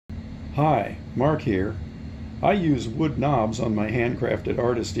Hi, Mark here. I use wood knobs on my handcrafted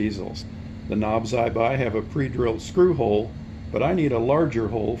artist easels. The knobs I buy have a pre-drilled screw hole, but I need a larger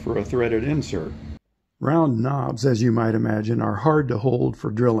hole for a threaded insert. Round knobs, as you might imagine, are hard to hold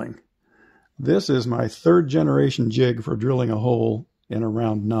for drilling. This is my third generation jig for drilling a hole in a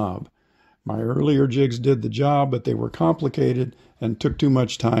round knob. My earlier jigs did the job, but they were complicated and took too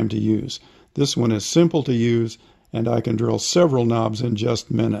much time to use. This one is simple to use, and I can drill several knobs in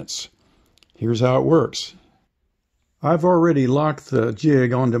just minutes. Here's how it works. I've already locked the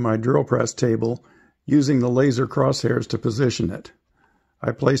jig onto my drill press table using the laser crosshairs to position it.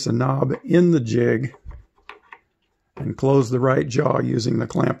 I place a knob in the jig and close the right jaw using the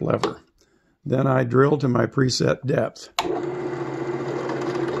clamp lever. Then I drill to my preset depth.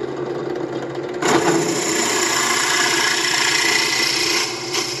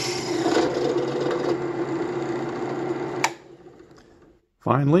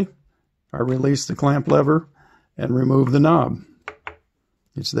 Finally, I release the clamp lever and remove the knob.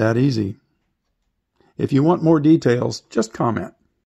 It's that easy. If you want more details, just comment.